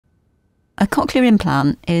A cochlear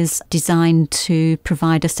implant is designed to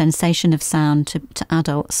provide a sensation of sound to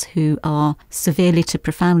adults who are severely to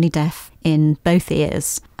profoundly deaf in both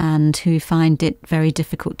ears and who find it very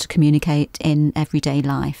difficult to communicate in everyday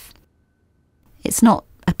life. It's not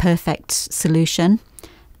a perfect solution,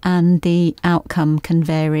 and the outcome can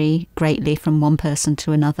vary greatly from one person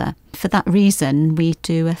to another. For that reason, we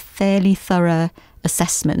do a fairly thorough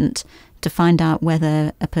assessment to find out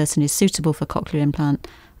whether a person is suitable for cochlear implant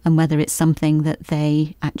and whether it's something that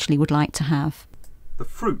they actually would like to have. The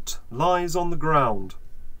fruit lies on the ground.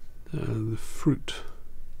 The fruit.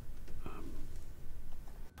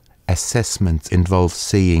 Assessment involves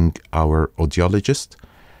seeing our audiologist,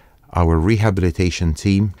 our rehabilitation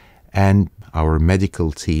team, and our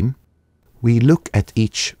medical team. We look at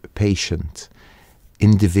each patient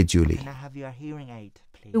individually. Can I have your hearing aid,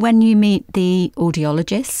 please? When you meet the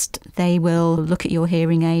audiologist, they will look at your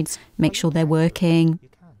hearing aids, make sure they're working,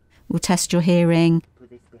 will test your hearing,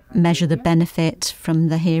 measure the benefit from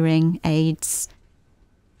the hearing aids,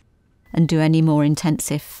 and do any more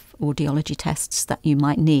intensive audiology tests that you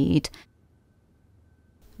might need.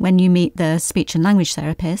 When you meet the speech and language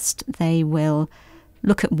therapist, they will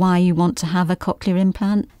look at why you want to have a cochlear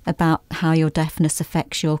implant, about how your deafness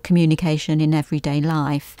affects your communication in everyday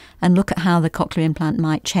life, and look at how the cochlear implant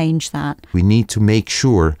might change that. We need to make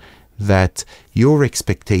sure that your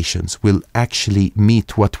expectations will actually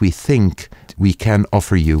meet what we think we can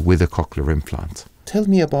offer you with a cochlear implant. Tell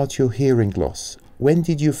me about your hearing loss. When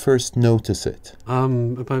did you first notice it?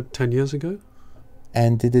 About 10 years ago.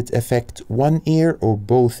 And did it affect one ear or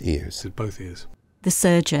both ears? Both ears. The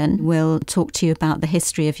surgeon will talk to you about the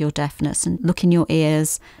history of your deafness and look in your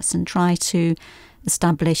ears and try to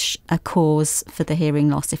establish a cause for the hearing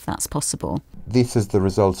loss if that's possible. This is the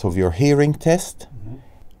results of your hearing test.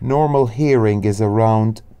 Normal hearing is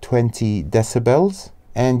around 20 decibels,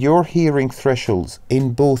 and your hearing thresholds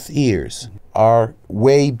in both ears are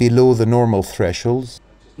way below the normal thresholds.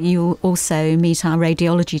 You'll also meet our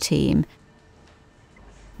radiology team,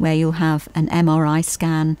 where you'll have an MRI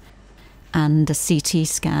scan and a CT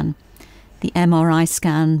scan. The MRI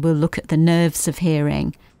scan will look at the nerves of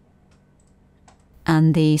hearing,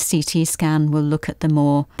 and the CT scan will look at the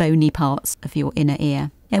more bony parts of your inner ear.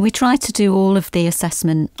 Yeah, we try to do all of the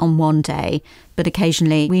assessment on one day, but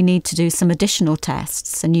occasionally we need to do some additional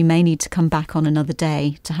tests, and you may need to come back on another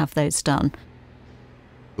day to have those done.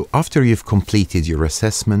 After you've completed your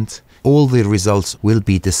assessment, all the results will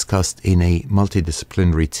be discussed in a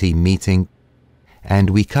multidisciplinary team meeting, and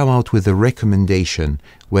we come out with a recommendation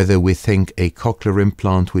whether we think a cochlear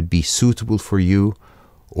implant would be suitable for you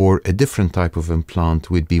or a different type of implant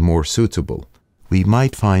would be more suitable. We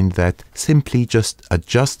might find that simply just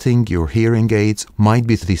adjusting your hearing aids might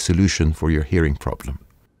be the solution for your hearing problem.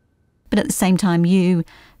 But at the same time, you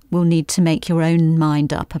will need to make your own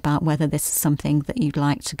mind up about whether this is something that you'd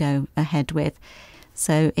like to go ahead with.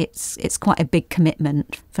 So it's quite a big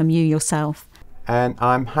commitment from you yourself. And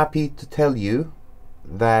I'm happy to tell you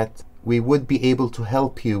that we would be able to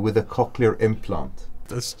help you with a cochlear implant.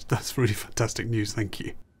 That's really fantastic news, thank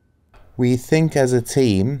you. We think as a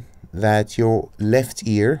team that your left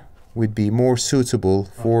ear would be more suitable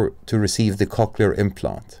to receive the cochlear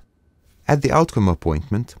implant. At the outcome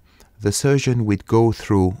appointment, the surgeon would go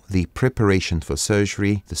through the preparation for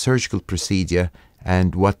surgery, the surgical procedure,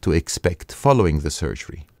 and what to expect following the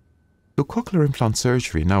surgery. So cochlear implant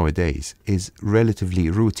surgery nowadays is relatively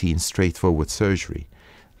routine, straightforward surgery.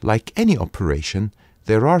 Like any operation,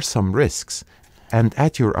 there are some risks, and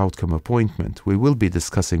at your outcome appointment, we will be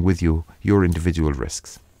discussing with you your individual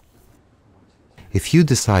risks. If you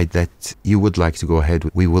decide that you would like to go ahead,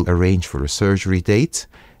 we will arrange for a surgery date,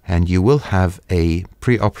 and you will have a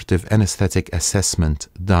preoperative anesthetic assessment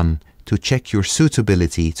done to check your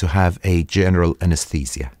suitability to have a general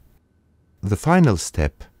anesthesia. The final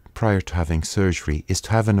step prior to having surgery is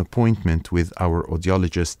to have an appointment with our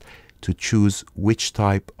audiologist to choose which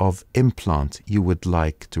type of implant you would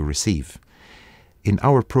like to receive. In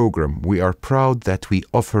our program, we are proud that we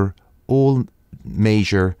offer all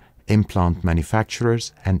major implant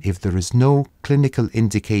manufacturers, and if there is no clinical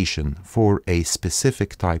indication for a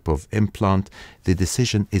specific type of implant, the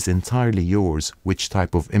decision is entirely yours which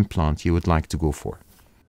type of implant you would like to go for.